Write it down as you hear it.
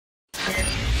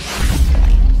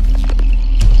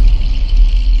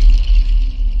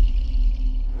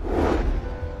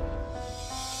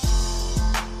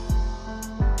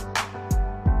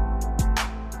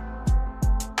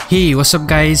Hey, what's up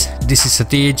guys, this is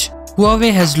Satej.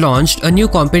 Huawei has launched a new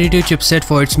competitive chipset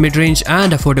for its mid-range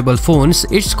and affordable phones.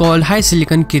 It's called High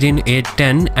Silicon Kirin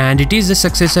 810 and it is the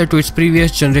successor to its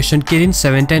previous generation Kirin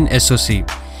 710 SoC.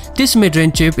 This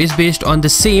mid-range chip is based on the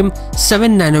same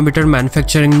 7nm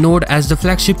manufacturing node as the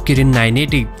flagship Kirin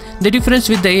 980. The difference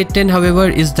with the 810 however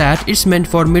is that it's meant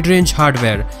for mid-range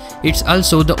hardware. It's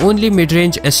also the only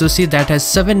mid-range SoC that has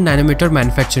 7nm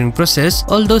manufacturing process,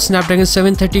 although Snapdragon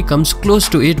 730 comes close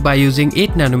to it by using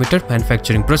 8nm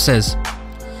manufacturing process.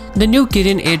 The new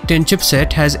Kirin 810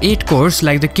 chipset has 8 cores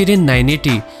like the Kirin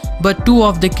 980, but 2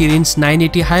 of the Kirin's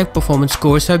 980 high-performance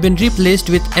cores have been replaced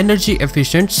with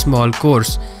energy-efficient small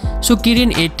cores. So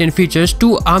Kirin 810 features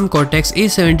 2 ARM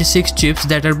Cortex-A76 chips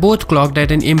that are both clocked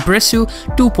at an impressive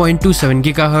 2.27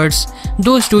 GHz.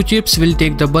 Those 2 chips will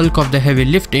take the bulk of the heavy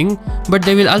lifting, but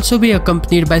they will also be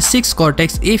accompanied by 6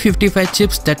 Cortex-A55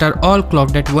 chips that are all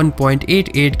clocked at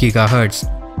 1.88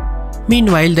 GHz.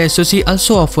 Meanwhile, the SoC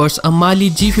also offers a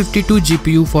Mali G52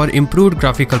 GPU for improved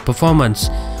graphical performance.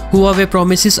 Huawei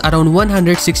promises around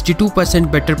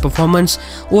 162% better performance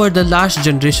over the last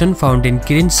generation found in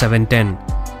Kirin 710.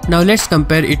 Now let's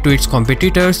compare it to its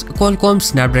competitors, Qualcomm's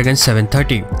Snapdragon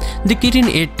 730. The Kirin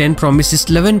 810 promises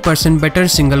 11% better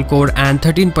single core and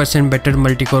 13% better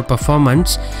multi-core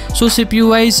performance, so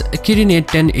CPU-wise Kirin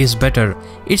 810 is better.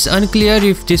 It's unclear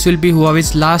if this will be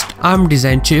Huawei's last ARM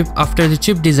design chip after the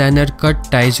chip designer cut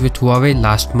ties with Huawei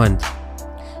last month.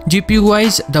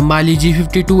 GPU-wise, the Mali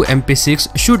G52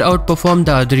 MP6 should outperform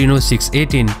the Adreno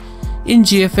 618. In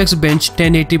GFX Bench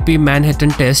 1080p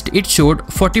Manhattan test, it showed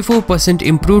 44%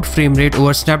 improved frame rate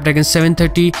over Snapdragon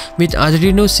 730 with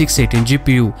Adreno 618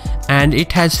 GPU, and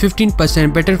it has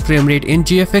 15% better frame rate in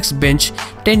GFX Bench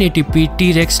 1080p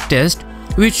T-Rex test,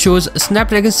 which shows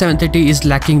Snapdragon 730 is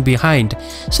lacking behind,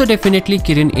 so definitely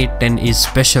Kirin 810 is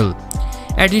special.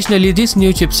 Additionally, this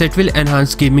new chipset will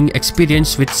enhance gaming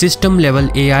experience with system-level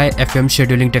AI FM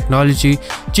scheduling technology,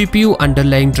 GPU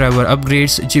underlying driver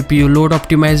upgrades, GPU load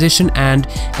optimization and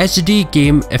HD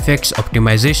game effects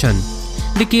optimization.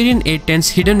 The Kirin 810's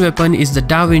hidden weapon is the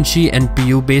DaVinci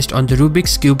NPU based on the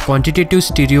Rubik's Cube quantitative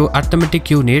stereo arithmetic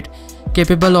unit,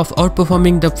 capable of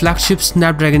outperforming the flagship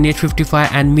Snapdragon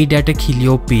 855 and MediaTek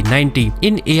Helio P90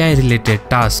 in AI-related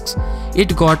tasks.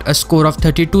 It got a score of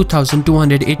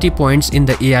 32,280 points in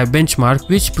the AI benchmark,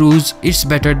 which proves it's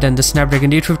better than the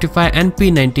Snapdragon 855 and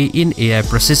P90 in AI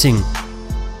processing.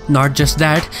 Not just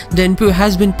that, the NPU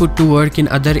has been put to work in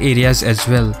other areas as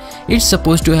well. It's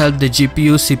supposed to help the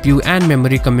GPU, CPU and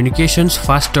memory communications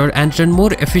faster and run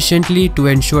more efficiently to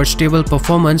ensure stable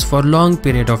performance for long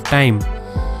period of time.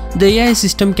 The AI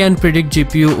system can predict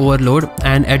GPU overload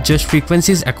and adjust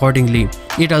frequencies accordingly.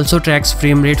 It also tracks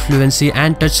frame rate fluency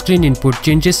and touchscreen input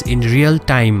changes in real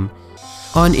time.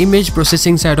 On image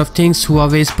processing side of things,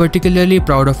 Huawei is particularly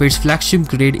proud of its flagship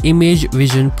grade image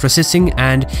vision processing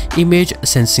and image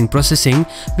sensing processing,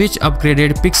 which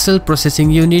upgraded pixel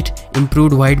processing unit,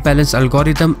 improved white balance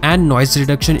algorithm and noise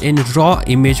reduction in raw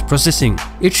image processing.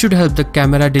 It should help the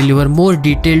camera deliver more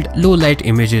detailed low light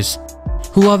images.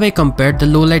 Huawei compared the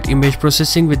low-light image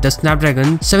processing with the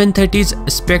Snapdragon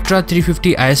 730's Spectra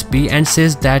 350 ISP and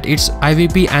says that its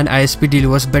IVP and ISP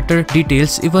delivers better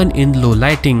details even in low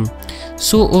lighting.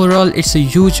 So overall, it's a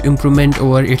huge improvement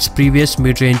over its previous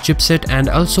mid-range chipset and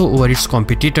also over its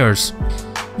competitors.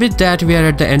 With that, we are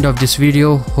at the end of this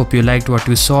video. Hope you liked what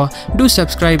you saw. Do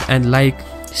subscribe and like.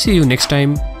 See you next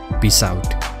time. Peace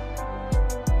out.